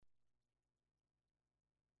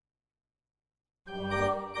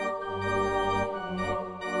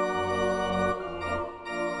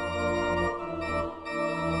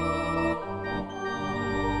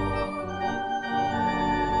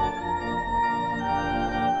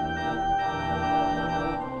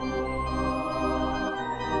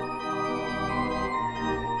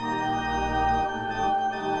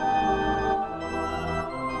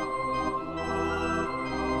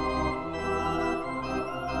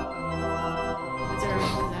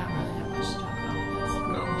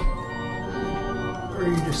Or are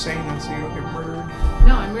you just saying that so you don't get murdered?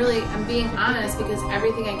 No, I'm being honest because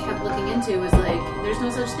everything I kept looking into was like, there's no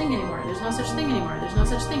such thing anymore. There's no such thing anymore. There's no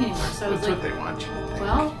such thing anymore. So I was That's like, what they want you to think.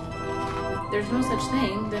 well, there's no such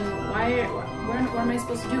thing. Then what am I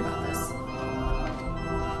supposed to do about this?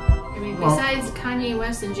 I mean, besides Kanye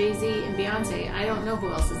West and Jay-Z and Beyonce, I don't know who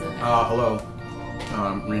else is in there. Hello.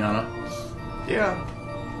 Rihanna. Yeah.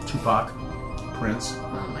 Tupac. Prince.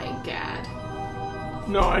 Oh my god.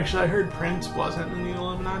 No, actually, I heard Prince wasn't in the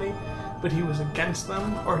Illuminati, but he was against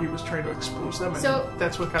them, or he was trying to expose them, and So,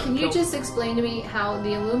 that's what got him Can you killed. just explain to me how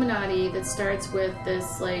the Illuminati that starts with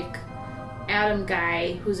this, like, Adam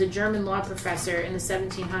guy who's a German law professor in the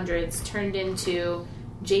 1700s turned into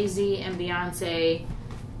Jay-Z and Beyonce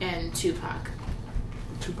and Tupac?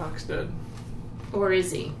 Tupac's dead. Or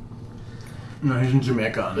is he? No, he's in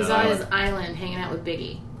Jamaica. He's on his island hanging out with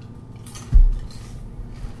Biggie.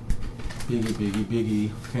 Biggie, Biggie,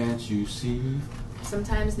 Biggie, can't you see?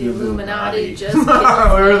 Sometimes the Illuminati just kills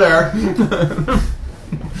We were me. there.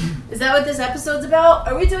 Is that what this episode's about?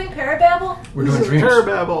 Are we doing Parababble? We're doing This is dreams.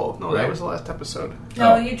 Parababble. No, Right. that was the last episode.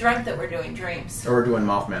 No, Oh. you dreamt that we're doing dreams. Or we're doing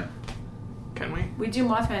Mothman. Can we? We do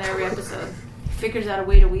Mothman every episode. Figures out a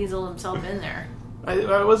way to weasel himself in there.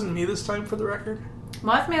 I wasn't me this time, for the record.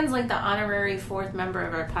 Mothman's like the honorary fourth member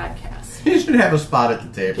of our podcast. You should have a spot at the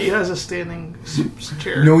table. He has a standing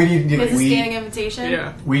chair. No, we need to He has get a standing invitation.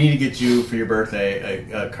 Yeah. we need to get you for your birthday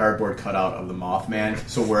a cardboard cutout of the Mothman.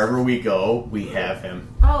 So wherever we go, we have him.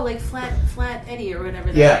 Oh, like Flat Eddie or whatever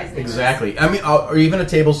that Yeah, guy's name exactly. I mean, or even a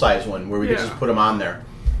table size one where we could Yeah. just put him on there.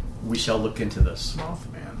 We shall look into this. Mothman.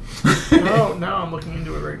 Oh, now I'm looking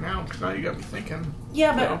into it right now, because now you got me thinking. is.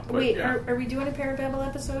 Yeah, but No, but wait, yeah. are we doing a Parababble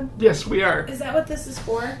episode? Yes, we are. Is that what this is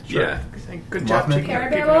for? Sure. Yeah. I think good job Mothman? keeping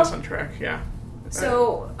Parababble? us on track. Yeah.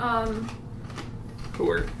 So,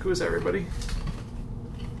 Who is everybody?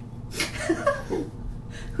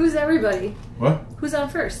 who's everybody? What? Who's on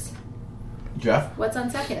first? Jeff? What's on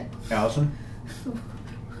second? Allison?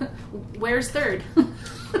 Where's third?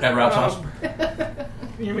 At Rob's house?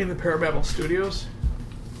 You mean the Parababble Studios?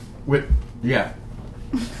 Yeah.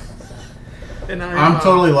 And I'm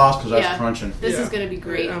totally lost because I was Yeah. crunching. This Yeah. is going to be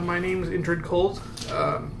great. My name's Indrid Cold.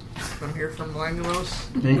 I'm here from Langlos.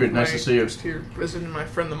 Ingrid, nice to see you. Just here visiting my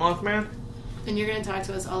friend the Mothman. And you're going to talk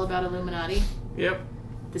to us all about Illuminati, Yep.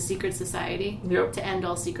 the secret society, Yep. to end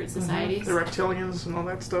all secret societies. The reptilians and all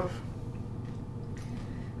that stuff.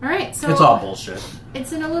 All right, so It's all bullshit.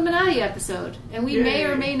 it's an Illuminati episode, and we may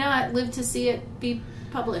or Yay. may not live to see it be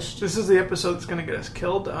published. This is the episode that's going to get us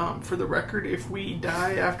killed. For the record, if we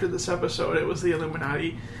die after this episode, it was the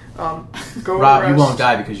Illuminati. Go Rob, arrest, you won't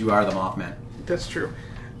die because you are the Mothman. That's true.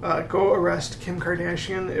 Go arrest Kim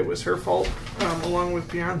Kardashian. It was her fault, along with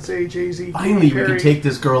Beyonce, Jay-Z, Finally, Katy we Perry, can take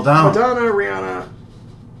this girl down. Madonna, Rihanna,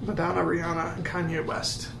 and Kanye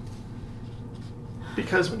West.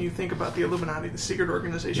 Because when you think about the Illuminati, the secret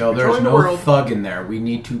organization Yo, there's controlling the no world, thug in there. We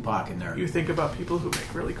need Tupac in there. you think about people who make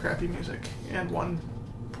really crappy music and one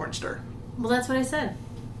porn star. Well, that's what I said.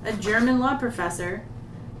 A German law professor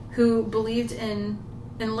who believed in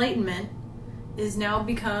enlightenment is now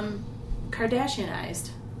become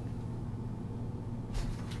Kardashianized.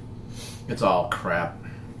 It's all crap.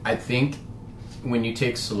 I think when you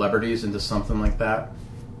take celebrities into something like that,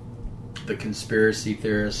 the conspiracy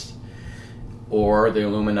theorists or the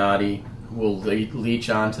Illuminati will leech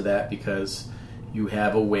onto that because you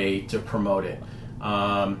have a way to promote it.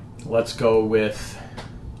 Let's go with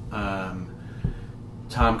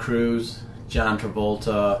Tom Cruise, John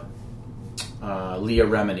Travolta, Leah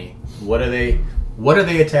Remini. What are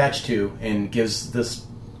they attached to and gives this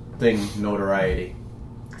thing notoriety?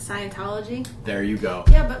 Scientology? There you go.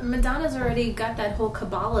 Yeah, but Madonna's already got that whole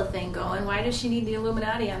Kabbalah thing going. Why does she need the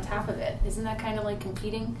Illuminati on top of it? Isn't that kind of like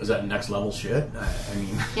competing? Is that next level shit? I mean,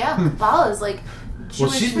 Yeah, Kabbalah is like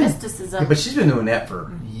Jewish she's been- mysticism. yeah, but she's been doing that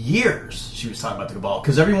for years. She was talking about the Kabbalah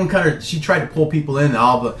because everyone she tried to pull people in.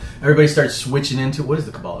 Everybody started switching into what is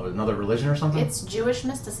the Kabbalah? Another religion or something? It's Jewish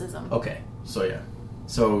mysticism. Okay, so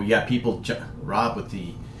yeah, people Rob with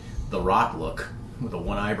the rock look with the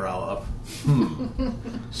one eyebrow up.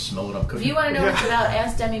 Smell it up If cooking. you want to know what's about,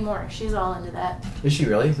 ask Demi Moore. She's all into that. Is she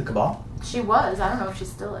really the Kabbalah? She was. I don't know if she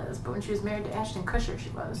still is, but when she was married to Ashton Kutcher, she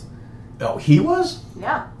was. Oh, he was?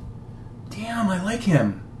 Yeah. Damn, I like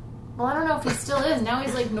him. Well, I don't know if he still is. Now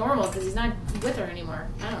he's like normal because he's not with her anymore.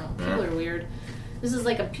 I don't know. People are weird. This is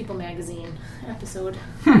like a People magazine episode.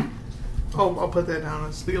 I'll put that down.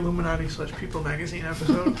 It's the Illuminati / People magazine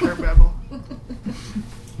episode. Parababble.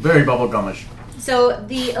 Very bubblegumish. So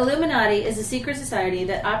the Illuminati is a secret society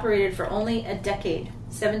that operated for only a decade,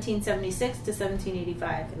 1776 to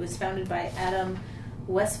 1785. It was founded by Adam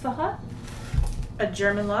Westphal. a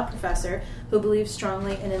German law professor who believed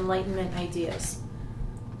strongly in Enlightenment ideas.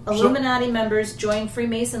 Illuminati members joined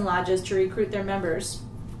Freemason lodges to recruit their members.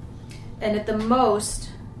 And at the most,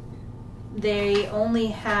 they only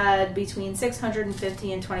had between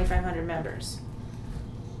 650 and 2,500 members.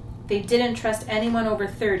 They didn't trust anyone over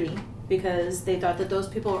 30 because they thought that those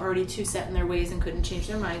people were already too set in their ways and couldn't change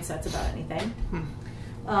their mindsets about anything.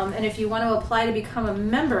 And if you want to apply to become a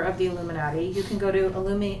member of the Illuminati, you can go to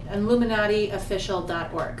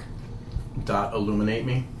illuminatiofficial.org. Illuminate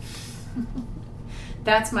me.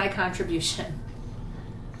 That's my contribution.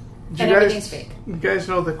 Do And everything's fake. You guys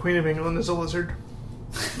know the Queen of England is a lizard?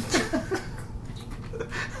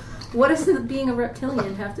 What does being a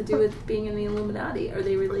reptilian have to do with being in the Illuminati? Are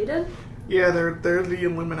they related? Yeah, they're the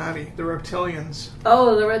Illuminati, the reptilians.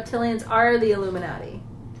 Oh, the reptilians are the Illuminati.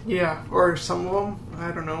 Yeah, or some of them,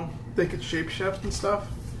 I don't know. They could shapeshift and stuff,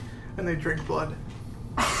 and they drink blood.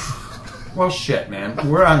 Well, shit, man.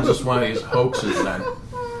 We're on just one of these hoaxes then.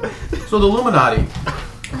 So the Illuminati,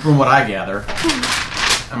 from what I gather,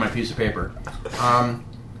 on my piece of paper,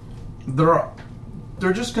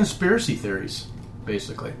 they're just conspiracy theories,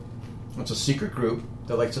 basically. It's a secret group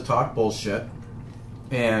that likes to talk bullshit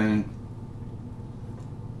and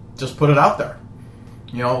just put it out there.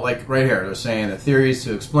 You know, like right here, they're saying the theories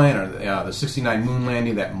to explain are the 69 moon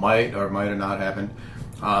landing that might or might have not happened,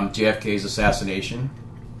 JFK's assassination,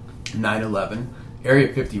 9/11,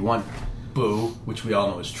 Area 51, boo, which we all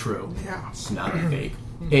know is true. Yeah. It's not fake.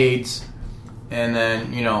 AIDS, and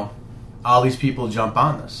then, you know, all these people jump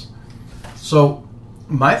on this. So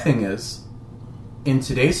my thing is, in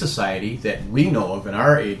today's society that we know of in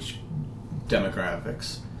our age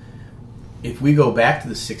demographics, if we go back to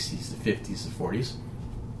the 60s, the 50s, the 40s,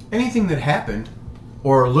 anything that happened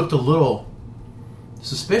or looked a little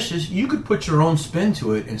suspicious, you could put your own spin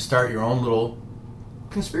to it and start your own little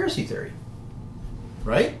conspiracy theory.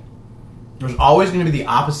 Right? There's always going to be the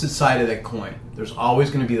opposite side of that coin. There's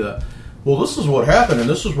always going to be well, this is what happened and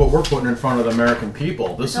this is what we're putting in front of the American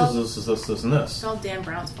people. This, and It's this. all Dan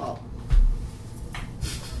Brown's fault.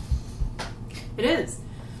 It is.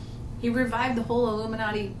 He revived the whole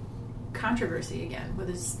Illuminati controversy again with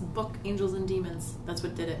his book Angels and Demons. That's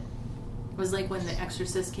what did it. It was like when The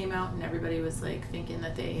Exorcist came out and everybody was like thinking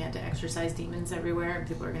that they had to exorcise demons everywhere and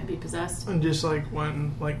people are going to be possessed. And just like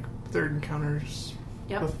when Third Encounters,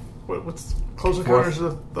 Yep. what's Close Encounters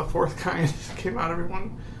of the Fourth Kind came out,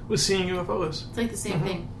 everyone was seeing UFOs. It's like the same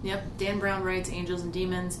thing. Yep. Dan Brown writes Angels and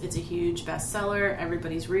Demons. It's a huge bestseller.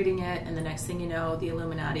 Everybody's reading it, and the next thing you know, the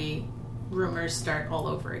Illuminati rumors start all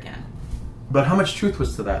over again. But how much truth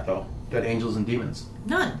was to that, though? That Angels and Demons?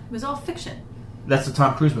 None. It was all fiction. That's the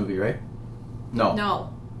Tom Cruise movie, right? No.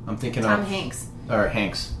 No. I'm thinking Tom of... Hanks. Or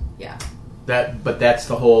Hanks. Yeah. But that's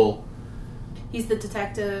the whole... He's the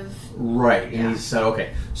detective. Right. And Yeah. he said,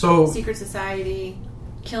 okay, so... Secret Society.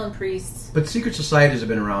 Killing priests. But secret societies have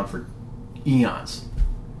been around for eons.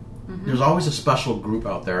 There's always a special group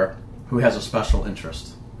out there who has a special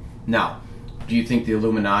interest. Now, do you think the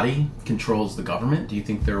Illuminati controls the government? Do you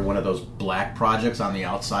think they're one of those black projects on the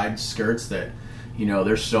outside skirts that, you know,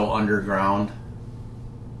 they're so underground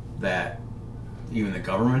that even the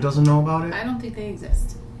government doesn't know about it? I don't think they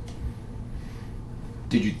exist.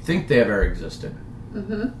 Did you think they ever existed?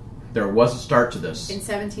 Mm-hmm. There was a start to this. In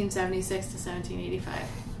 1776 to 1785.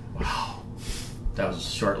 Wow. That was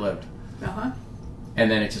short-lived. Uh-huh. And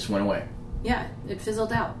then it just went away. Yeah, it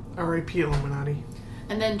fizzled out. R.I.P. Illuminati.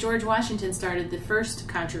 And then George Washington started the first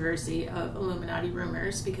controversy of Illuminati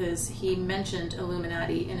rumors because he mentioned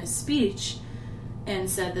Illuminati in a speech and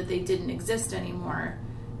said that they didn't exist anymore.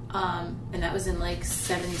 And that was in like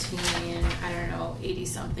 80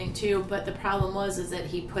 something too. But the problem is that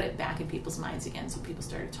he put it back in people's minds again, so people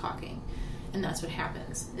started talking. And that's what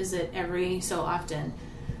happens, is that every so often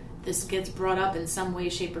this gets brought up in some way,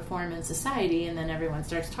 shape, or form in society, and then everyone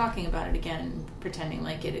starts talking about it again, pretending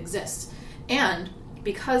like it exists. And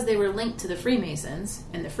because they were linked to the Freemasons,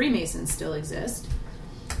 and the Freemasons still exist,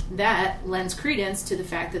 that lends credence to the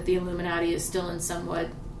fact that the Illuminati is still in somewhat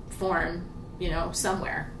form,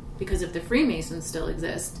 somewhere. Because if the Freemasons still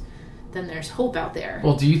exist, then there's hope out there.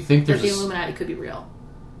 Well, do you think that the Illuminati could be real?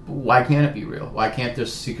 Why can't it be real? Why can't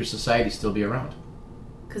this secret society still be around?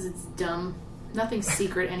 Because it's dumb. Nothing's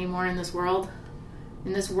secret anymore in this world.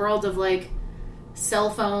 In this world of like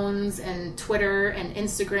cell phones and Twitter and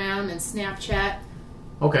Instagram and Snapchat.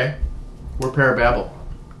 Okay. We're Parababble.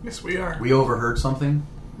 Yes, we are. We overheard something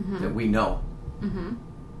that we know. Mm-hmm.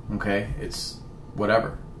 Okay? It's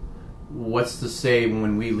whatever. What's to say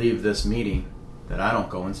when we leave this meeting that I don't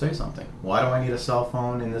go and say something? Why do I need a cell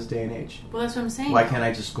phone in this day and age? Well, that's what I'm saying. Why can't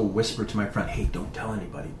I just go whisper to my friend, hey, don't tell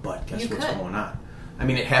anybody, but guess what's going on? I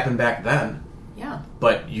mean, it happened back then, Yeah.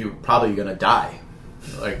 but you're probably going to die.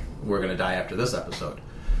 Like, we're going to die after this episode.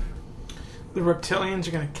 The reptilians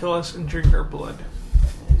are going to kill us and drink our blood.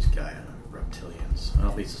 These guys are reptilians. Well,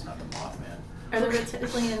 at least it's not the Mothman. Are the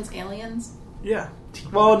reptilians aliens? Yeah.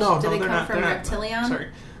 Well, no, Do they they're come not. from they're Reptilion? Not, sorry.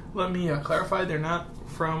 Let me clarify. They're not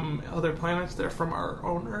from other planets. They're from our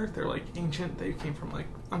own Earth. They're like ancient. They came from like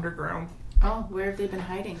underground. Oh, where have they been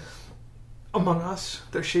hiding? Among us,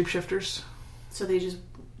 they're shapeshifters. So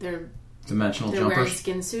they're Dimensional wearing jumpers.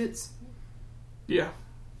 skin suits? Yeah.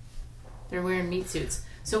 They're wearing meat suits.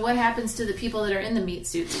 So what happens to the people that are in the meat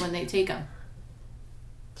suits when they take them?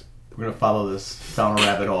 We're going to follow this down a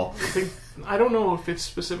rabbit hole. I don't know if it's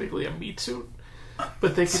specifically a meat suit,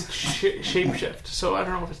 but they can shapeshift. So I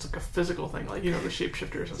don't know if it's like a physical thing, like the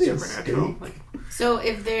shapeshifters and Supernatural. Like, So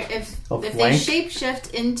if they flank?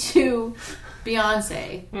 shapeshift into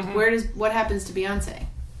Beyonce, what happens to Beyonce?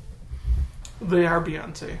 they are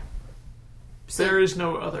Beyonce. So, There is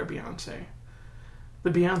no other Beyonce.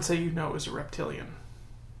 The Beyonce you know is a reptilian.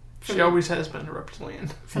 She From- always has been a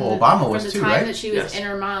reptilian. Well, Obama was from the too, time right? that she was Yes. in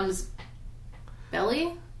her mom's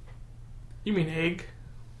belly. You mean egg?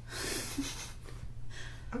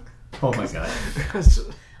 Oh my god.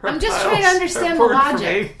 I'm just trying to understand the Report from logic.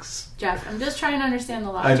 eggs. Jeff, I'm just trying to understand the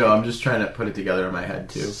logic. I know, I'm just trying to put it together in my head,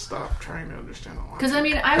 too. Stop trying to understand the logic. Because, I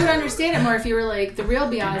mean, I would understand it more if you were like, the real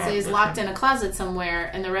Beyonce is locked in a closet somewhere,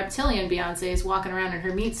 and the reptilian Beyonce is walking around in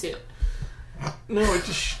her meat suit. No,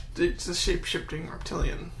 it's a shape-shifting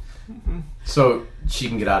reptilian. So, she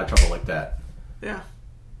can get out of trouble like that. Yeah.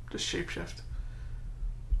 Just shapeshift.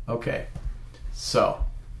 Okay. So,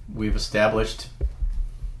 we've established...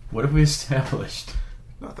 What have we established?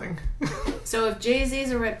 Nothing. So if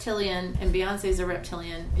Jay-Z's a reptilian and Beyonce's a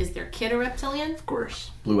reptilian, is their kid a reptilian? Of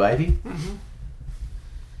course. Blue Ivy?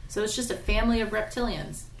 So it's just a family of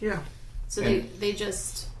reptilians. Yeah. So And-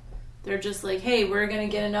 they're just like, hey, we're gonna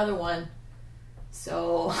get another one.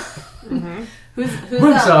 So who's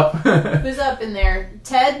What's up? up? Who's up in there?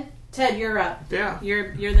 Ted, you're up. Yeah.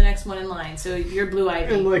 You're the next one in line. So you're Blue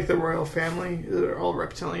Ivy. And like the royal family, they're all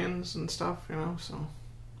reptilians and stuff, so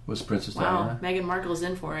Was Princess Wow, Diana? Meghan Markle's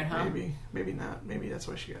in for it, huh? maybe not. Maybe that's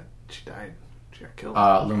why she died. She got killed.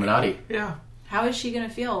 Illuminati. Yeah. How is she gonna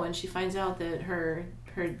feel when she finds out that her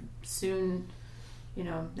soon,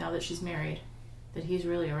 now that she's married, that he's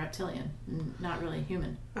really a reptilian, and not really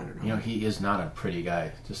human? I don't know. You know, he is not a pretty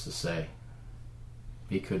guy, just to say.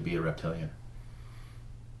 He could be a reptilian.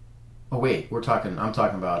 Oh, wait, I'm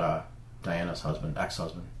talking about Diana's husband,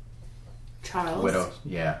 ex-husband. Charles. Widow.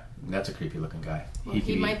 Yeah, that's a creepy looking guy. Well,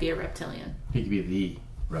 he might be a reptilian. He could be the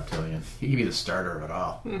reptilian. He could be the starter of it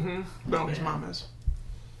all. No, his mom is.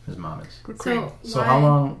 His mom is. Good queen. So how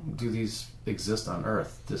long do these exist on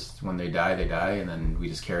Earth? Just when they die, and then we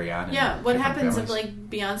just carry on? Yeah, what different happens families? if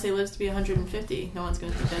Beyonce lives to be 150? No one's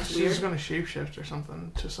going to think that's She's weird. just going to shapeshift or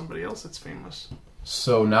something to somebody else that's famous.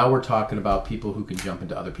 So now we're talking about people who can jump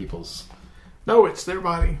into other people's... No, it's their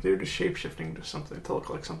body. They're just shapeshifting to something to look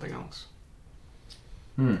like something else.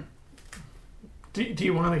 Do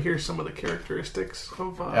you want to hear some of the characteristics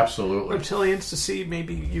of Absolutely. reptilians to see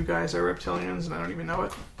maybe you guys are reptilians and I don't even know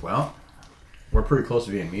it? Well, we're pretty close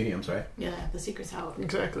to being mediums, right? Yeah, the secret's out.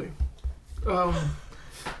 Exactly.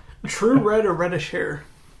 True red or reddish hair?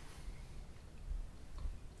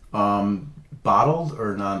 Bottled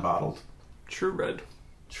or non-bottled? True red.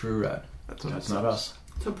 True red. That's what That's it not says. us.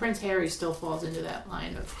 So Prince Harry still falls into that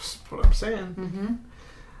line of... That's what I'm saying.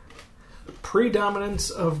 Predominance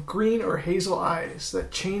of green or hazel eyes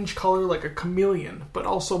that change color like a chameleon, but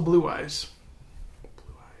also blue eyes.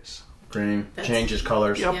 Blue eyes. Green. That's- Changes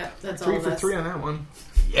colors. Yep. Yeah, that's 3 all for of us. 3 on that one.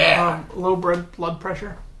 Yeah. Low blood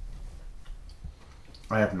pressure.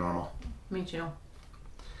 I have normal. Me too.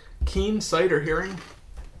 Keen sight or hearing.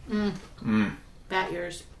 Bat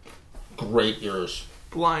ears. Great ears.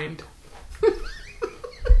 Blind.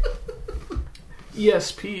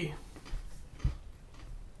 ESP.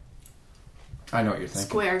 I know what you're thinking.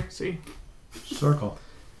 Square. See? Circle.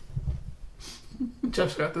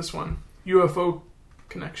 Jeff's got this one. UFO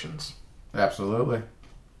connections. Absolutely.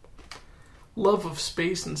 Love of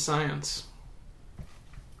space and science.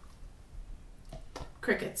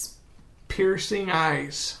 Crickets. Piercing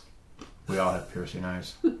eyes. We all have piercing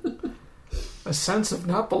eyes. A sense of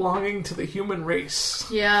not belonging to the human race.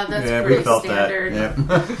 Yeah, that's yeah, pretty we felt standard.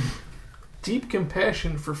 that. Yep. Deep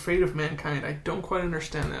compassion for fate of mankind. I don't quite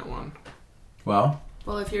understand that one. Well,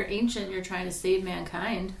 Well, if you're ancient, you're trying to save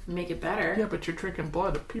mankind, make it better. Yeah, but you're drinking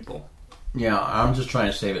blood of people. yeah, I'm just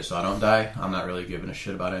trying to save it so I don't die. I'm not really giving a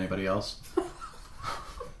shit about anybody else.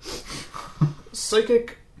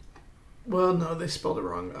 Psychic Well, no, they spelled it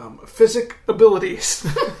wrong. Physic abilities.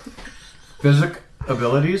 Physic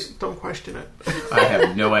abilities? Don't question it. I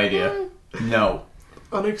have no idea. No.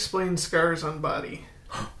 Unexplained scars on body.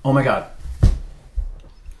 Oh my god.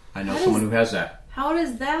 I know That someone is- who has that. How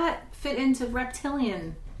does that fit into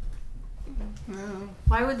reptilian? No.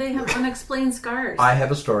 Why would they have unexplained scars? I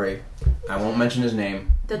have a story. I won't mention his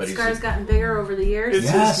name. That but he's scars gotten bigger over the years? Is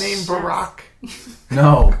Yes. his name Barack?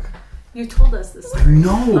 No. You told us this story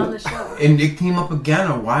No. on the show. And it came up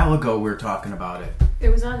again a while ago. We were talking about it. It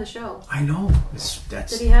was on the show. I know. That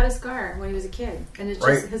That's he had a scar when he was a kid. And it just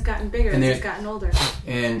Right. has gotten bigger And as they- he's gotten older.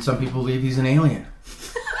 and some people believe he's an alien.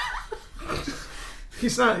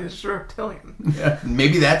 He's not. He's a reptilian. Yeah,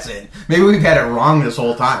 maybe that's it. Maybe we've had it wrong this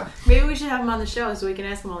whole time. Maybe we should have him on the show so we can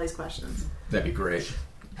ask him all these questions. That'd be great.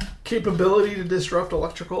 Capability to disrupt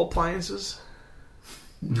electrical appliances.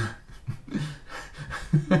 No.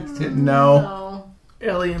 No.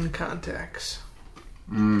 Alien contacts.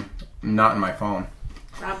 Not in my phone.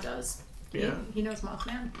 Rob does. Yeah. He knows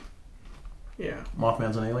Mothman. Yeah.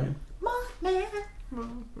 Mothman's an alien? Mothman.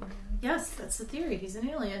 Yes, that's the theory. He's an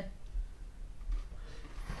alien.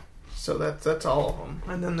 So that's all of them,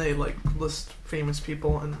 and then they like list famous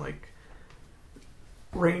people and like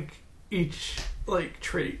rank each like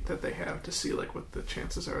trait that they have to see like what the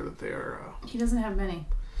chances are that they are. He doesn't have many.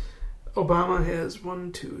 Obama has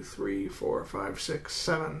 1, 2, 3, 4, 5, 6,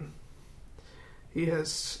 7. He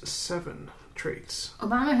has 7 traits.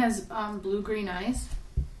 Obama has blue-green eyes.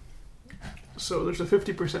 So there's a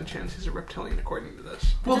 50% chance he's a reptilian according to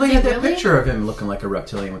this. Well, Does they he had that really? picture of him looking like a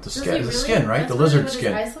reptilian with the Does he skin. The really? skin, right? That's The really lizard what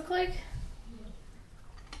skin. His eyes look like?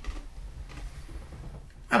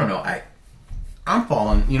 I don't know. I'm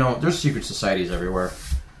falling. You know, there's secret societies everywhere.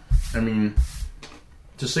 I mean,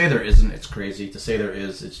 to say there isn't, it's crazy. To say there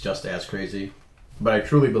is, it's just as crazy. But I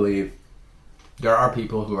truly believe there are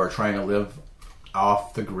people who are trying to live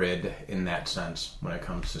off the grid in that sense when it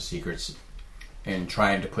comes to secrets and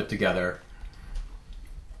trying to put together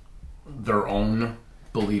their own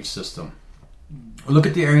belief system. Look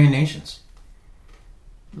at the Aryan nations.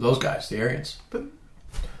 Those guys, the Aryans.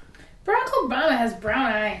 Barack Obama has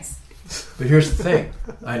brown eyes. But here's the thing.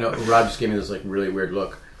 I know Rob just gave me this like really weird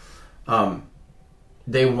look.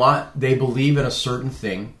 They believe in a certain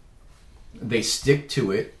thing. They stick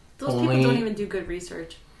to it. Those people don't even do good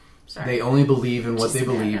research. Sorry. They only believe in what Just they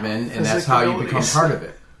believe stand in, out. and that's how you Physical become abilities. part of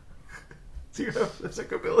it. Do you have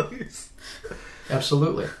physic abilities?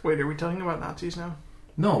 Absolutely. Wait, are we talking about Nazis now?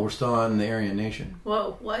 No, we're still on the Aryan nation.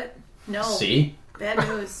 Whoa, what? No. See? Bad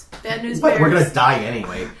news. Bad news But we're bears. gonna die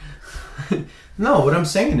anyway. No, what I'm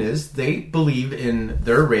saying is they believe in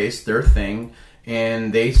their race, their thing,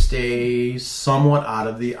 and they stay somewhat out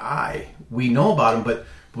of the eye. We know about them,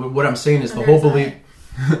 but what I'm saying is the Under whole his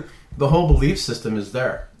belief, the whole belief system is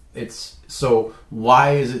there. It's so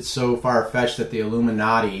why is it so far fetched that the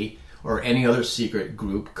Illuminati or any other secret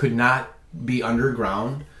group could not be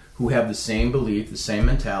underground, who have the same belief, the same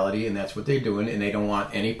mentality, and that's what they're doing, and they don't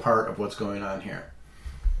want any part of what's going on here.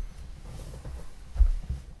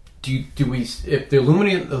 Do we, if the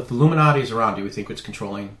Illuminati is around, do we think it's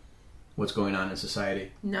controlling what's going on in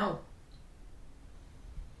society? No.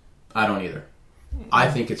 I don't either. I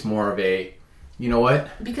think it's more of a, you know what?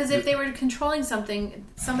 Because if they were controlling something,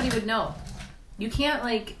 somebody would know. You can't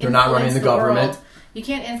like. They're not running influence the government. world. You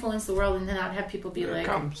can't influence the world and then not have people be Here it like,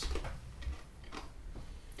 comes.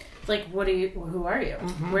 like, what are you? Who are you?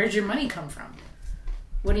 Where'd your money come from?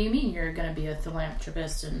 What do you mean you're going to be a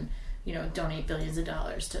philanthropist and donate billions of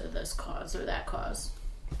dollars to this cause or that cause?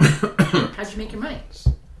 How'd you make your money?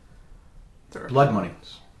 There are Blood money.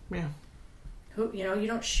 Yeah. Who you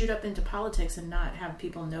don't shoot up into politics and not have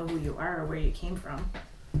people know who you are or where you came from.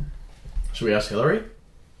 Should we ask Hillary?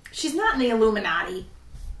 She's not in the Illuminati.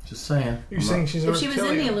 Just saying. You're saying she's a If she was in the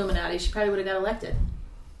reptilian. Illuminati, she probably would have got elected.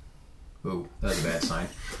 Ooh, that's a bad sign.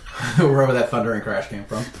 Wherever that thunder and crash came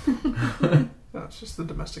from. No, it's just the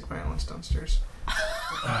domestic violence downstairs.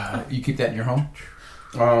 You keep that in your home?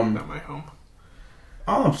 Not my home.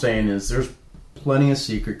 All I'm saying is there's plenty of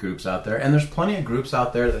secret groups out there, and there's plenty of groups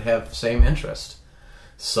out there that have the same interest.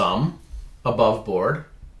 Some above board,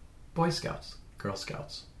 Boy Scouts, Girl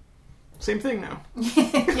Scouts. Same thing now.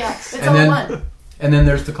 Yeah, it's And all then- one. And then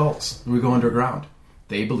there's the cults. We go underground.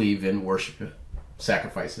 They believe in worship,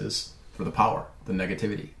 sacrifices for the power, the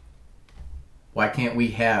negativity. Why can't we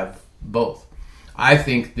have both? I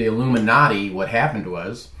think the Illuminati, what happened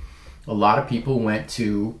was, a lot of people went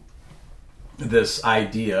to this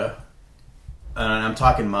idea, and I'm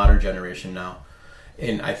talking modern generation now,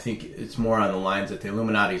 and I think it's more on the lines that the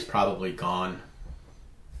Illuminati is probably gone,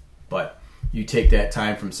 but You take that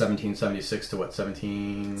time from 1776 to what,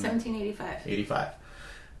 1785. 85.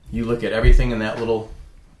 You look at everything in that little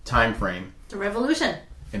time frame. The revolution.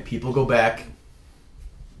 And people go back,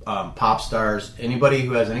 pop stars, anybody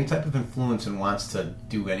who has any type of influence and wants to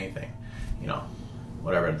do anything, you know,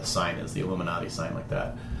 whatever the sign is, the Illuminati sign like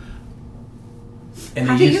that. And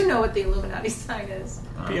How do you know what the Illuminati sign is?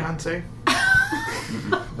 Beyonce.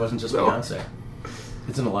 It wasn't just No. Beyonce.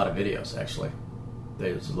 It's in a lot of videos, actually.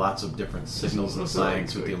 There's lots of different signals and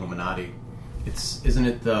signs with the Illuminati. Isn't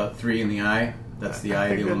it the 3 in the eye? That's the eye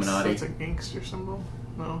of the Illuminati. That's a gangster symbol.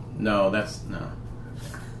 No. No, that's no.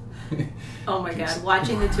 Oh my god,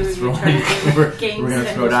 watching the two of you We're try to do gonna gang throw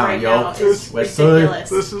symbols down, right yo. now is West Side. ridiculous.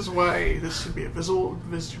 This is why this should be a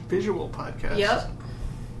visual podcast. Yep.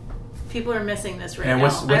 People are missing this right And now.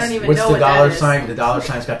 what's I don't even what's know the what dollar that is. sign? The dollar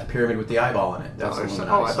sign's got the pyramid with the eyeball in it. That's the Dollar sign.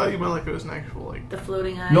 Illuminati Oh, I thought sign. you meant like it was an actual like. The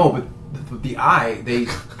floating eye. No, but the eye they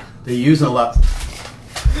use in a lot.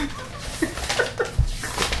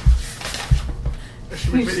 There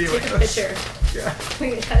should be We video should take of a this. picture. Yeah.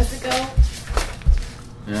 Wait, how does it go?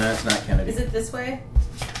 No, it's not Kennedy. Is it this way?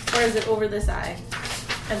 Or is it over this eye?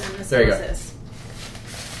 And then this There you goes go. this.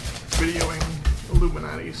 Videoing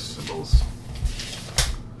Illuminati symbols.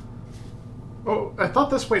 Oh, I thought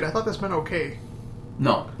this meant okay.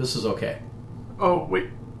 No, this is okay. Oh, wait.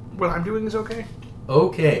 What I'm doing is okay?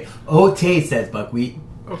 Okay. Okay, says Buckwheat.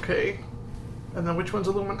 Okay. And then which one's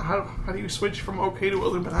Illuminati? How do you switch from okay to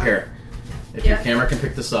Illuminati? Here. If Yeah. your camera can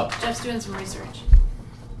pick this up. Jeff's doing some research.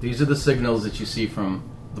 These are the signals that you see from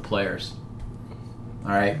the players.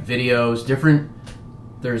 All right, videos, different.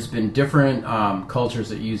 There's been different cultures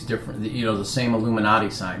that use different, the same Illuminati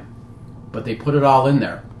sign, but they put it all in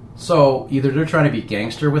there. So either they're trying to be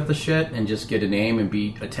gangster with the shit and just get a name and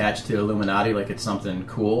be attached to Illuminati like it's something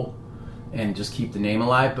cool, and just keep the name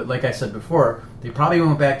alive. But like I said before, they probably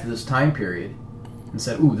went back to this time period and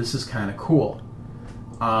said, "Ooh, this is kind of cool."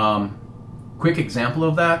 Quick example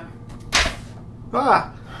of that.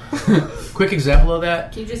 Ah! Quick example of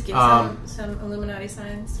that. Can you just give some Illuminati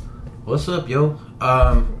signs? What's up, yo?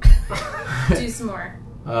 Do some more.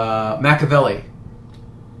 Machiavelli.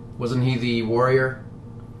 Wasn't he the warrior?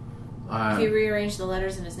 If you rearrange the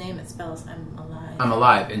letters in his name, it spells I'm alive. I'm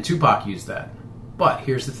alive, and Tupac used that. But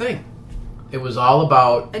here's the thing. It was all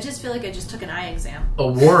about I just feel like I just took an eye exam. a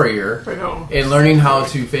warrior I know. and learning how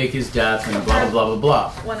to fake his death and blah, blah, blah, blah,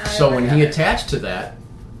 One blah. eye So over when the he other. attached to that,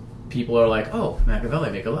 people are like, oh,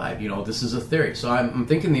 Machiavelli, make alive. This is a theory. So I'm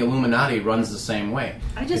thinking the Illuminati runs the same way.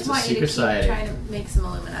 I just It's a want you to secret keep society. trying to make some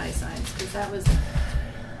Illuminati signs because that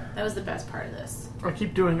was the best part of this. I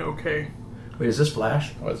keep doing okay. Wait, is this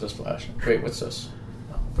Flash? What is this Flash? Wait, what's this?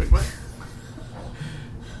 Wait, what?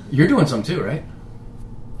 You're doing some too, right?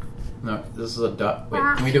 No, this is a dot. Wait,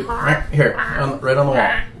 can we do right here, right on the wall?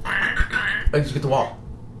 Let's just get the wall.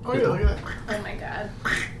 Oh, yeah, look at that. Oh my god.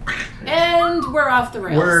 And we're off the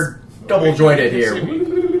rails. We're double jointed here.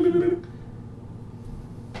 You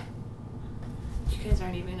guys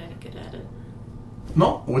aren't even any good at it.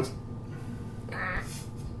 No, what's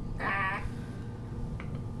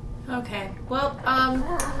Okay. Well,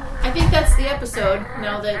 I think that's the episode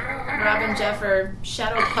now that Rob and Jeff are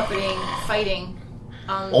shadow puppeting, fighting.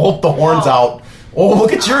 oh the horns out? Oh,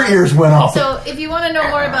 look at your ears went off. So, if you want to know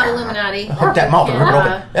more about Illuminati, Hook that mouth and rip it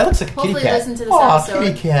open. That looks like a kitty hopefully cat. listen to this Aw, episode.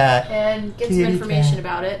 kitty cat. and get Kitty some information cat.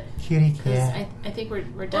 about it. Kitty 'Cause cat. I think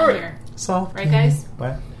we're done here. Soft. Right, guys?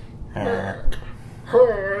 What?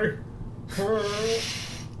 Hurry.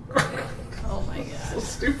 Oh my So god.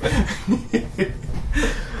 stupid.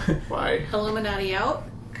 Why? Illuminati out?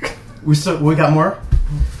 we got more.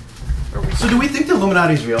 So do we think the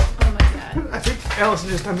Illuminati's real? Oh my god. I think Allison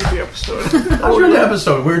just ended the episode. How's your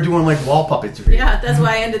episode? We were doing like wall puppetry. Yeah, that's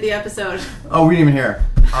why I ended the episode. Oh, we didn't even hear.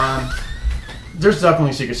 There's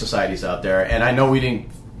definitely secret societies out there, and I know we didn't.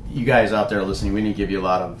 You guys out there listening, we didn't give you a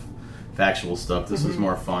lot of factual stuff. This is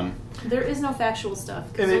more fun. There is no factual stuff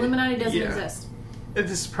because And it- Illuminati doesn't yeah. exist. This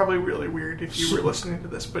is probably really weird if you were listening to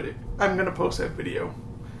this, but I'm going to post that video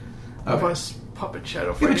of Okay. us puppet shadow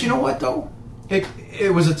Yeah, fighting. but you know what though?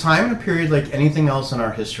 It was a time and a period like anything else in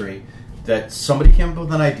our history that somebody came up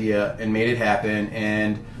with an idea and made it happen,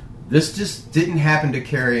 and this just didn't happen to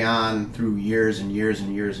carry on through years and years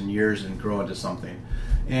and years and years and grow into something.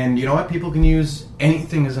 And you know what? People can use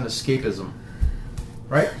anything as an escapism,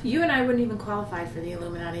 right? You and I wouldn't even qualify for the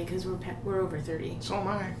Illuminati because we're over 30. So am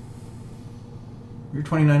I. You're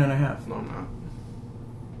 29 and a half. No, I'm not.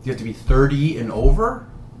 You have to be 30 and over?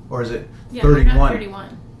 Or is it Yeah, 31? you're not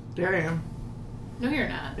 31. Yeah, I am. No, you're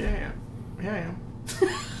not. Yeah, I am. Yeah, I am.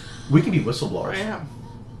 We can be I whistleblowers. am.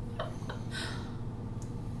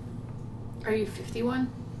 Are you 51?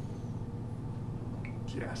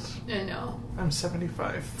 Yes. I know. I'm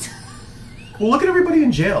 75. Well, look at everybody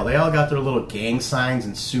in jail. They all got their little gang signs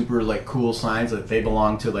and super like cool signs that they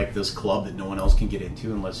belong to like this club that no one else can get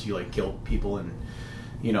into unless you like kill people and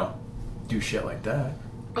do shit like that.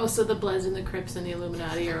 Oh, so the Bloods and the Crips and the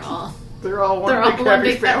Illuminati are all They're all one they're all big one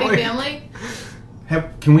happy big happy family. family?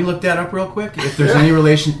 Can we look that up real quick? If there's any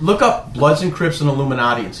relation, look up Bloods and Crips and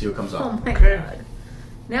Illuminati and see what comes Oh up. my Okay. god.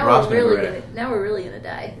 Now Rob's we're gonna really go gonna red. now we're really gonna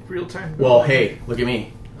die. Real time. Well, hey, look at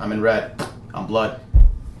me. I'm in red. I'm blood.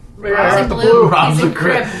 Yeah, Rob's I'm in the blue. Rob's He's the in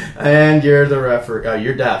Crip. Crip. And you're the referee.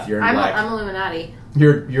 You're deaf. You're in black. I'm Illuminati.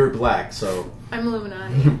 You're black, so I'm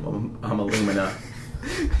Illuminati. I'm Illumina.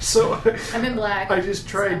 So I'm in black. I just so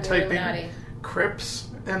tried I'm typing Illuminati. Crips,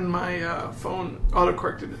 and my phone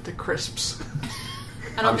autocorrected it to Crisps.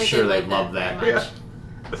 I don't I'm think sure they'd they'd like love that. that. very much.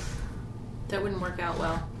 Yeah. That wouldn't work out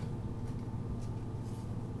well.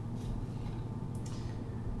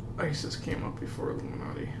 ISIS came up before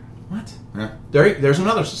Illuminati. What? There's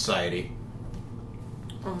another society.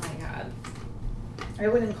 Oh my god. I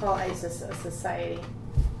wouldn't call ISIS a society.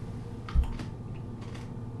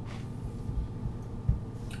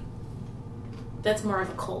 That's more of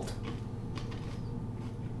a cult.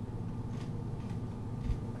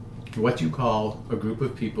 What do you call a group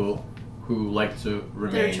of people who like to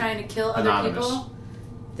remain They're trying to kill other anonymous? people.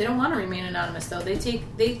 They don't want to remain anonymous though. They take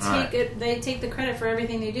Alright. they take the credit for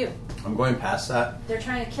everything they do. I'm going past that. They're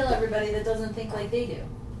trying to kill everybody that doesn't think like they do.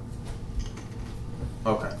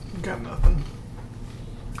 Okay. Got nothing.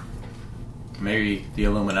 Maybe the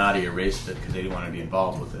Illuminati erased it because they didn't want to be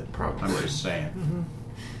involved with it. Probably. I'm just saying.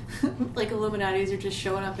 Like Illuminatis are just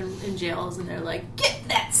showing up in jails and they're like, "Get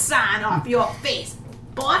that sign off your face,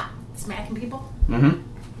 boy!" Smacking people. Mm-hmm.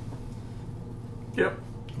 Yep.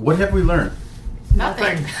 What have we learned?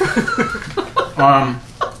 Nothing.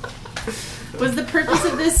 Was the purpose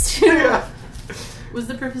of this to? Yeah. Was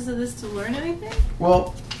the purpose of this to learn anything?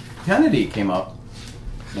 Well, Kennedy came up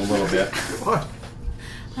a little bit. What?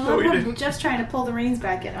 I No, love we how didn't. Jeff's trying to pull the reins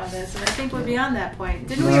back in on this, and I think we're beyond that point.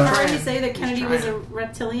 Didn't we Yeah. already say that He's Kennedy was a trying.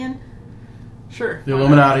 reptilian? Sure. The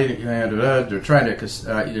Illuminati, they're trying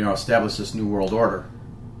to establish this new world order.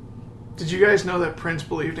 Did you guys know that Prince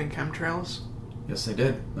believed in chemtrails? Yes, they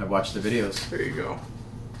did. I watched the videos. There you go.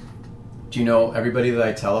 Do you know everybody that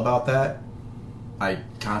I tell about that? I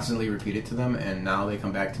constantly repeat it to them, and now they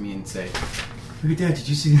come back to me and say, "Look at that! Did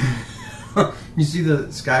you see? You see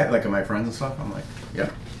the sky?" Like my friends and stuff. I'm like, "Yeah."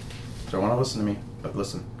 So I want to listen to me, but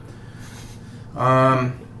listen.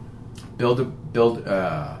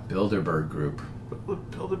 Bilderberg Group.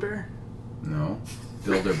 Build-A-Bear? No,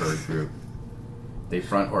 Bilderberg Group. They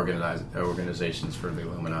front organizations for the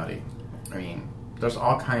Illuminati. I mean, there's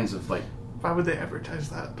all kinds of like. Why would they advertise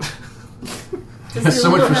that? Does the So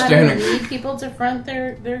much for Illuminati standing. need people to front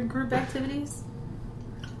their group activities?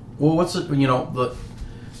 Well, what's it?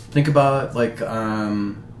 Think about like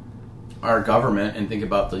our government, and think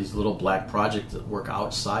about these little black projects that work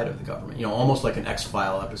outside of the government. Almost like an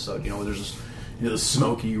X-File episode. Where there's this, the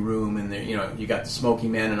smoky room, and there, you got the Smoky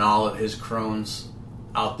Man and all of his crones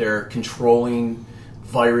out there controlling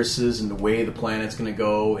viruses and the way the planet's going to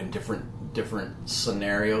go in different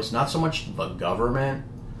scenarios. Not so much the government,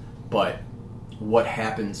 but what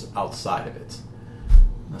happens outside of it.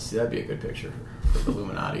 Now, see, that'd be a good picture for the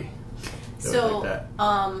Illuminati. They would So, like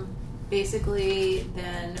that. basically,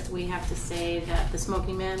 then we have to say that the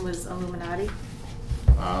Smoky Man was Illuminati.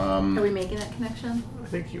 Are we making that connection? I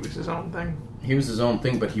think he was his own thing. He was his own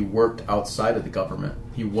thing, but he worked outside of the government.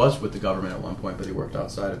 He was with the government at one point, but he worked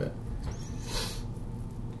outside of it.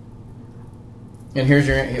 And here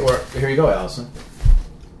you go, Allison.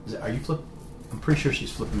 Are you flip? I'm pretty sure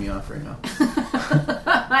she's flipping me off right now.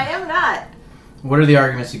 I am not. What are the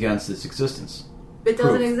arguments against its existence? It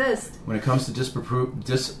doesn't Proof. exist. When it comes to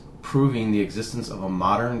disproving the existence of a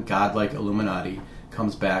modern godlike Illuminati,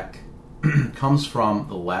 comes from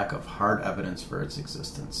the lack of hard evidence for its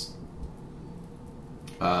existence.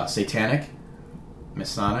 Satanic,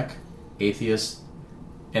 Masonic, atheist,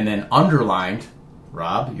 and then underlined,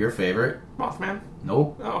 Rob, your favorite. Mothman?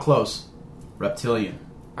 Nope, Oh. close. Reptilian.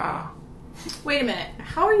 Ah. Wait a minute.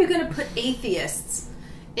 How are you going to put atheists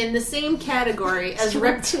in the same category as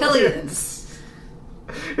reptilians?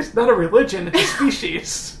 It's not a religion, it's a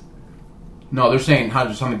species. No, they're saying how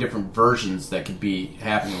there's so many different versions that could be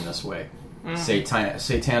happening this way.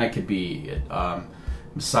 Satanic could be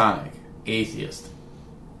Masonic, atheist.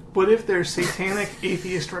 What if they're satanic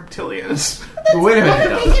atheist reptilians? But wait a minute,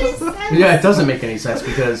 Doesn't make any though. sense. Yeah, it doesn't make any sense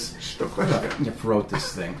because Still question. you wrote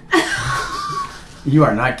this thing. You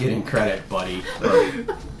are not getting credit, buddy.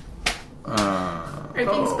 Are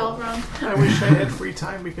things spelled wrong? I wish I had free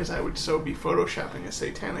time because I would so be photoshopping a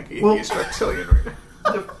satanic atheist reptilian right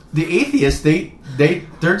now. The atheists,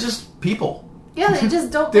 they're just people. Yeah, they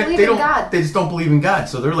just don't believe in God. They just don't believe in God.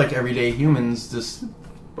 So they're like everyday humans, just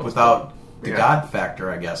without the God factor,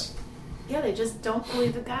 I guess. Yeah, they just don't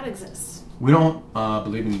believe that God exists. We don't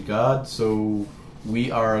believe in God, so we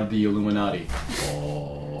are the Illuminati.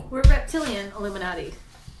 Oh. We're reptilian Illuminati.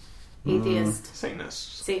 Atheist.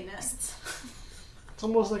 Satanists. Satanists. It's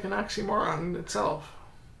almost like an oxymoron in itself.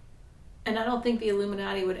 And I don't think the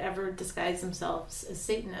Illuminati would ever disguise themselves as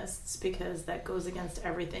Satanists because that goes against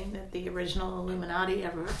everything that the original Illuminati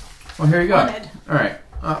ever Well, here you go. wanted. All right.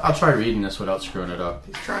 I'll try reading this without screwing it up.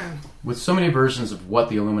 He's trying. With so many versions of what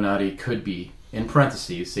the Illuminati could be, in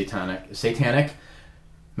parentheses, satanic,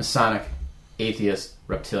 Masonic, atheist,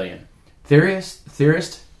 reptilian.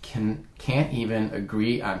 Theorists can't even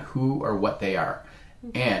agree on who or what they are.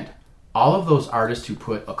 And all of those artists who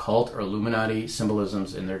put occult or Illuminati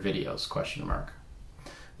symbolisms in their videos, ?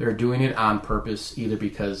 They're doing it on purpose, either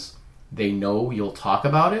because they know you'll talk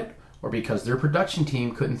about it, or because their production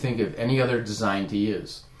team couldn't think of any other design to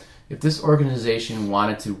use. If this organization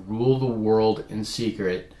wanted to rule the world in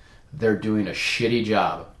secret, they're doing a shitty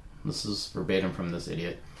job. This is verbatim from this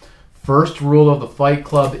idiot. First rule of the Fight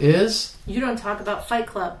Club is... You don't talk about Fight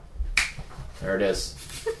Club. There it is.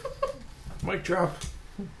 Mic drop.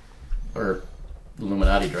 Or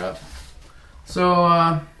Illuminati drop.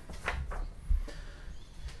 So,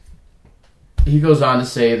 he goes on to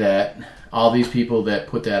say that all these people that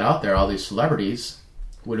put that out there, all these celebrities,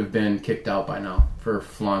 would have been kicked out by now for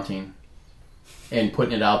flaunting and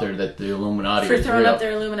putting it out there that the Illuminati For is throwing real. up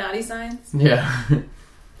their Illuminati signs? Yeah.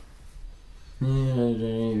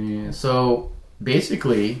 So,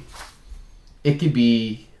 basically, it could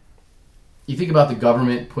be... You think about the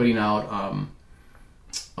government putting out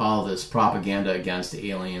all this propaganda against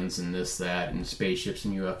aliens and this, that, and spaceships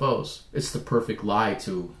and UFOs. It's the perfect lie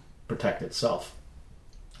to protect itself.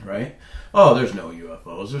 Right? Oh, there's no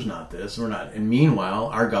UFOs. There's not this. We're not. And meanwhile,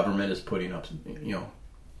 our government is putting up,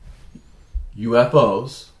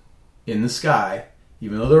 UFOs in the sky,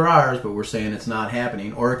 even though they're ours, but we're saying it's not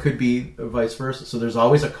happening. Or it could be vice versa. So there's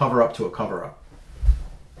always a cover-up to a cover-up.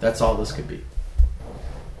 That's all this could be.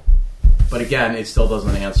 But again, it still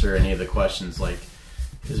doesn't answer any of the questions like,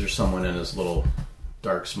 is there someone in this little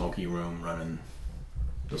dark, smoky room running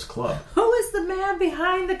this club? Who is the man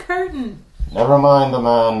behind the curtain? Never mind the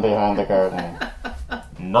man behind the curtain.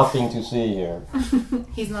 Nothing to see here.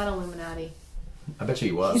 He's not Illuminati. I bet you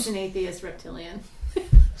he was. He's an atheist reptilian.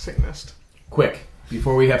 Satanist. Quick,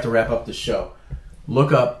 before we have to wrap up the show,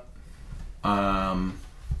 look up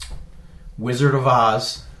Wizard of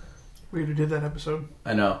Oz. We already did that episode.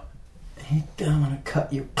 I know. Hey, I'm gonna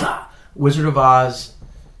cut you. Wizard of Oz,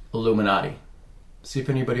 Illuminati. See if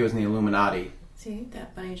anybody was in the Illuminati. See,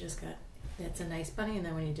 that bunny just got... That's a nice bunny, and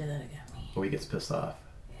then when you do that, it got me. Oh, he gets pissed off.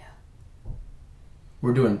 Yeah.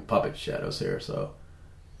 We're doing puppet shadows here, so...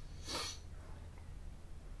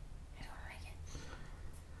 I don't like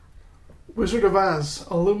it. Wizard of Oz,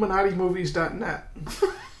 IlluminatiMovies.net.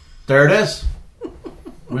 There it is.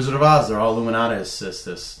 Wizard of Oz, they're all Illuminati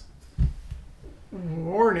sisters.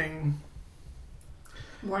 Warning.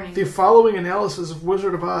 Warning. The following analysis of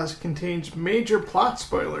Wizard of Oz contains major plot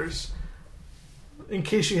spoilers. In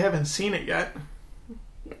case you haven't seen it yet.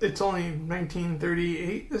 It's only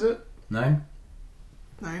 1938, is it? 9?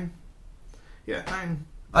 9? Yeah, 9.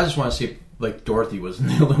 I just want to see if, like, Dorothy was in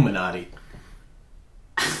the Illuminati.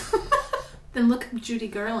 Then look up Judy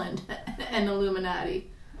Garland and Illuminati.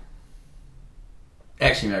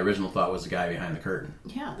 Actually, my original thought was the guy behind the curtain.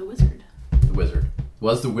 Yeah, the wizard. The wizard.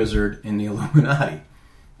 Was the wizard in the Illuminati?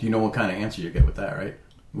 Do you know what kind of answer you get with that, right?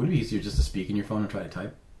 Would it be easier just to speak in your phone and try to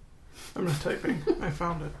type? I'm not typing. I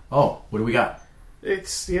found it. Oh, what do we got?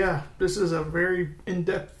 This is a very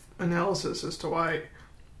in-depth analysis as to why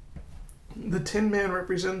the Tin Man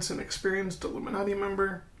represents an experienced Illuminati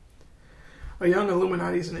member. A young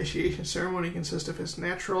Illuminati's initiation ceremony consists of his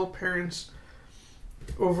natural parents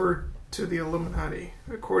over to the Illuminati.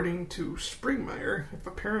 According to Springmeier, if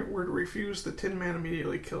a parent were to refuse, the Tin Man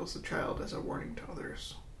immediately kills the child as a warning to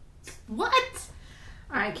others. What?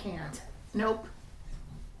 I can't. Nope.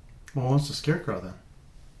 Well, what's the scarecrow then?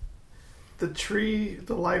 The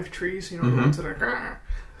live trees, the ones that are... Are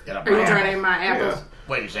you trying to eat my apples? Yeah.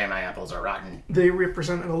 What do you say my apples are rotten? They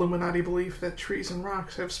represent an Illuminati belief that trees and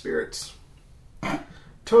rocks have spirits.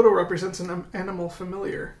 Toto represents an animal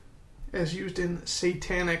familiar, as used in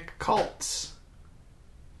satanic cults.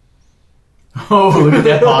 Oh, look at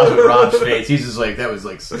that pause with Rob's face. He's just like, that was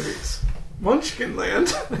like serious. Munchkin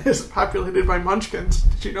Land is populated by munchkins.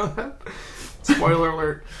 Did you know that? Spoiler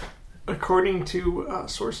alert. According to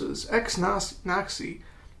sources, ex-Nazi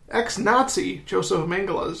Joseph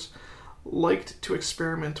Mengele liked to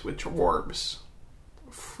experiment with dwarves.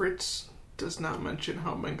 Fritz does not mention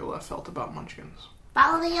how Mengele felt about munchkins.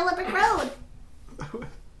 Follow the yellow brick road.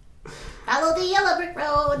 Follow the yellow brick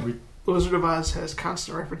road. The Wizard of Oz has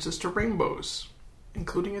constant references to rainbows,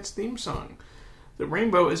 including its theme song. The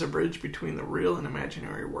rainbow is a bridge between the real and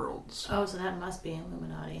imaginary worlds. Oh, so that must be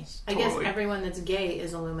Illuminati. I Totally. guess everyone that's gay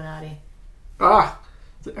is Illuminati.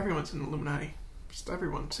 Everyone's an Illuminati. Just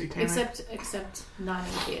everyone. Satanic. Except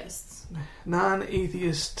non-atheists.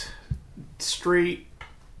 Non-atheist, straight,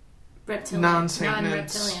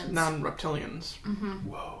 Non-Satanists. non-reptilians.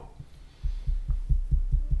 Whoa.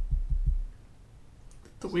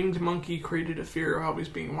 The winged monkey created a fear of always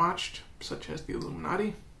being watched, such as the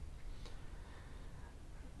Illuminati.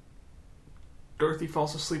 Dorothy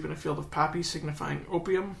falls asleep in a field of poppies, signifying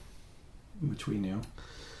opium, Which we knew.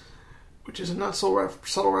 which is a not so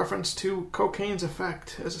subtle reference to cocaine's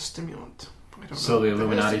effect as a stimulant. I don't So know the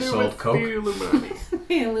what that has Illuminati to do sold with coke? The Illuminati.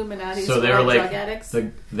 The Illuminati. So they were like drug addicts.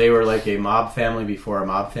 they were like a mob family before a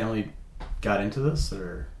mob family got into this,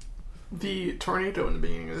 or The tornado in the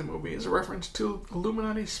beginning of the movie is a reference to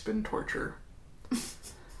Illuminati spin torture.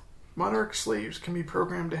 Monarch slaves can be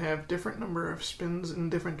programmed to have different number of spins in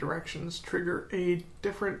different directions, trigger a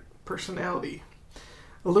different personality.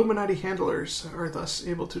 Illuminati handlers are thus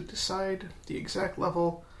able to decide the exact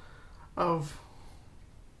level of...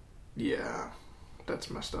 Yeah, that's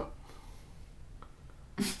messed up.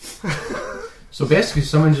 so basically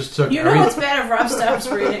someone just took. You know it's bad if Rob stops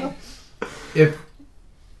reading. If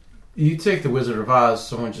you take the Wizard of Oz,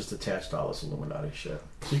 someone just attached all this Illuminati shit.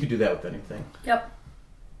 So you could do that with anything. Yep.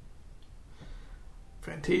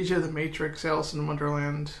 Fantasia, The Matrix, Alice in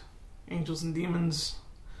Wonderland, Angels and Demons,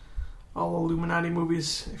 all Illuminati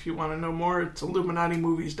movies. If you want to know more, it's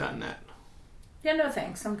illuminatimovies.net. Yeah, no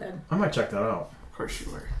thanks. I'm good. I might check that out. Of course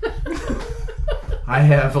you are. I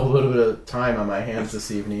have a little bit of time on my hands this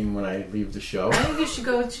evening when I leave the show. I think you should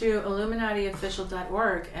go to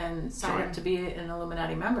IlluminatiOfficial.org and sign Join. up to be an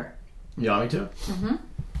Illuminati member. You want me to?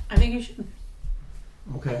 I think you should.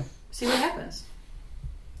 Okay. See what happens.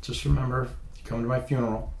 Just remember, you come to my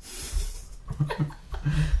funeral.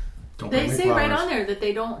 Don't They bring me say right flowers. on there that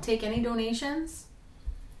they don't take any donations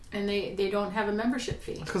and they don't have a membership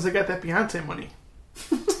fee. Because they got that Beyonce money.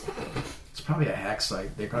 It's probably a hack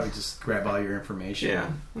site. They probably just grab all your information. Yeah,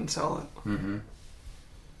 and sell it. Mm-hmm.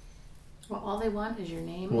 Well, all they want is your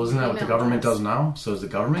name. Well, and isn't that what the email government address. does now? So is the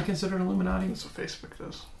government considered Illuminati? That's what Facebook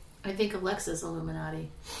does. I think Alexa's Illuminati.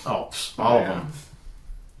 Oh, all of Yeah.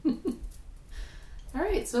 them. All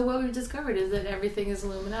right, so what we've discovered is that everything is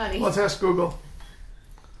Illuminati. Let's ask Google.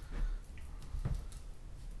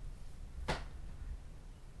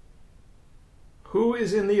 Who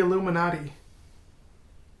is in the Illuminati? Here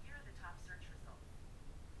are the top search results.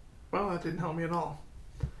 Well, that didn't help me at all.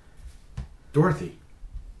 Dorothy.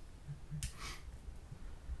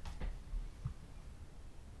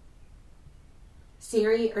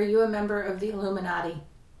 Siri, are you a member of the Illuminati?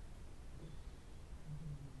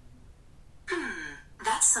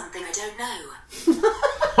 That's something I don't know.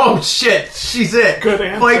 Oh shit! She's it. Good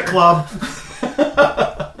answer. Fight Club.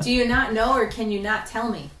 Do you not know or can you not tell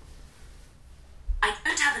me? I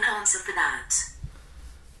don't have an answer for that.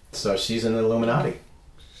 So she's in the Illuminati.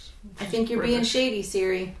 I think you're being shady,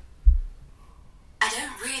 Siri. I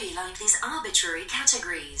don't really like these arbitrary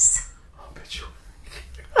categories.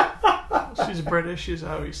 She's British. She's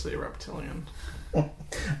obviously a reptilian.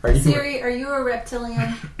 Are you? Siri, are you a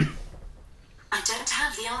reptilian? I don't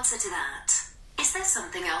have the answer to that. Is there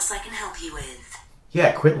something else I can help you with?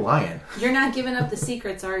 Yeah, quit lying. You're not giving up the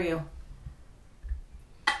secrets, are you?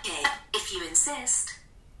 Okay, if you insist.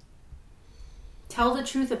 Tell the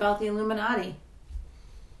truth about the Illuminati.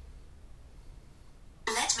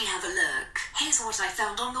 Let me have a look. Here's what I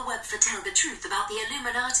found on the web for Tell the Truth About the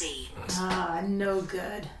Illuminati. Ah, no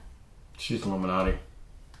good. She's Illuminati.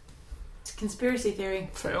 It's a conspiracy theory.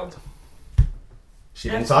 Failed. She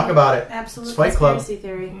didn't talk about it. Absolute It's Fight Club. conspiracy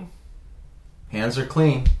theory. Hands are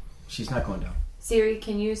clean. She's not going down. Siri,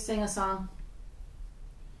 can you sing a song?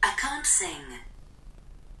 I can't sing.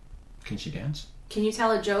 Can she dance? Can you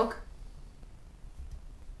tell a joke?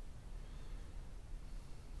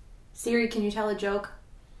 Siri, can you tell a joke?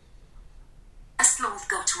 A sloth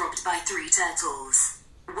got robbed by 3 turtles.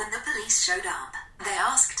 When the police showed up, they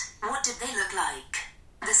asked, what did they look like?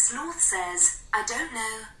 The sloth says, I don't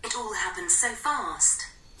know, it all happened so fast.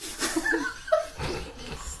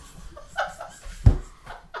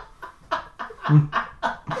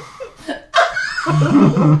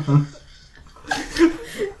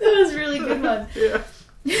 That was a really good one. Yeah.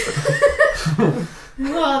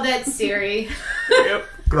 Well, that's Siri. Yep.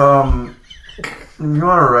 You want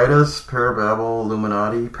to write us Parababble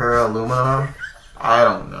Illuminati Paralumina? I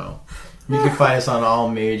don't know. You can find us on all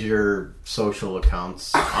major social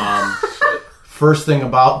accounts. First thing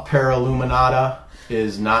about Paraluminata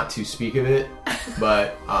is not to speak of it,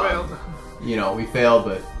 but Failed. we failed,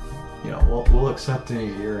 but we'll accept any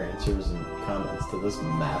of your answers and comments to this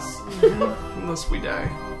mess. Unless we die.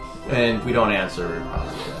 And if we don't answer, we're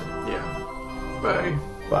probably dead. Yeah. Bye.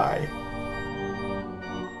 Bye.